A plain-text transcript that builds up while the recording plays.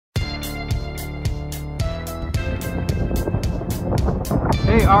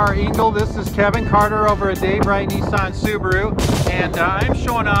Hey R. Engel, this is Kevin Carter over at Dave Wright Nissan Subaru, and I'm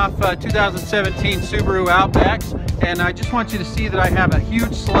showing off 2017 Subaru Outbacks, and I just want you to see that I have a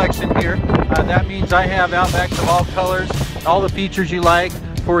huge selection here. That means I have Outbacks of all colors, all the features you like.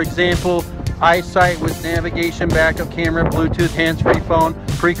 For example, eyesight with navigation, backup camera, Bluetooth, hands-free phone,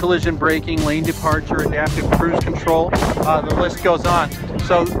 pre-collision braking, lane departure, adaptive cruise control, the list goes on.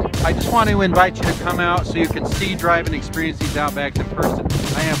 So I just want to invite you to come out so you can see, drive, and experience these Outbacks in person.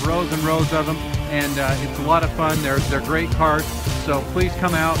 I have rows and rows of them, and it's a lot of fun. They're great cars, so please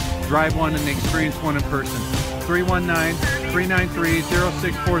come out, drive one, and experience one in person.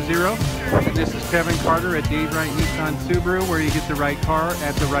 319-393-0640, and this is Kevin Carter at Dave Wright Nissan Subaru, where you get the right car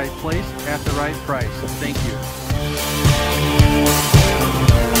at the right place at the right price. Thank you.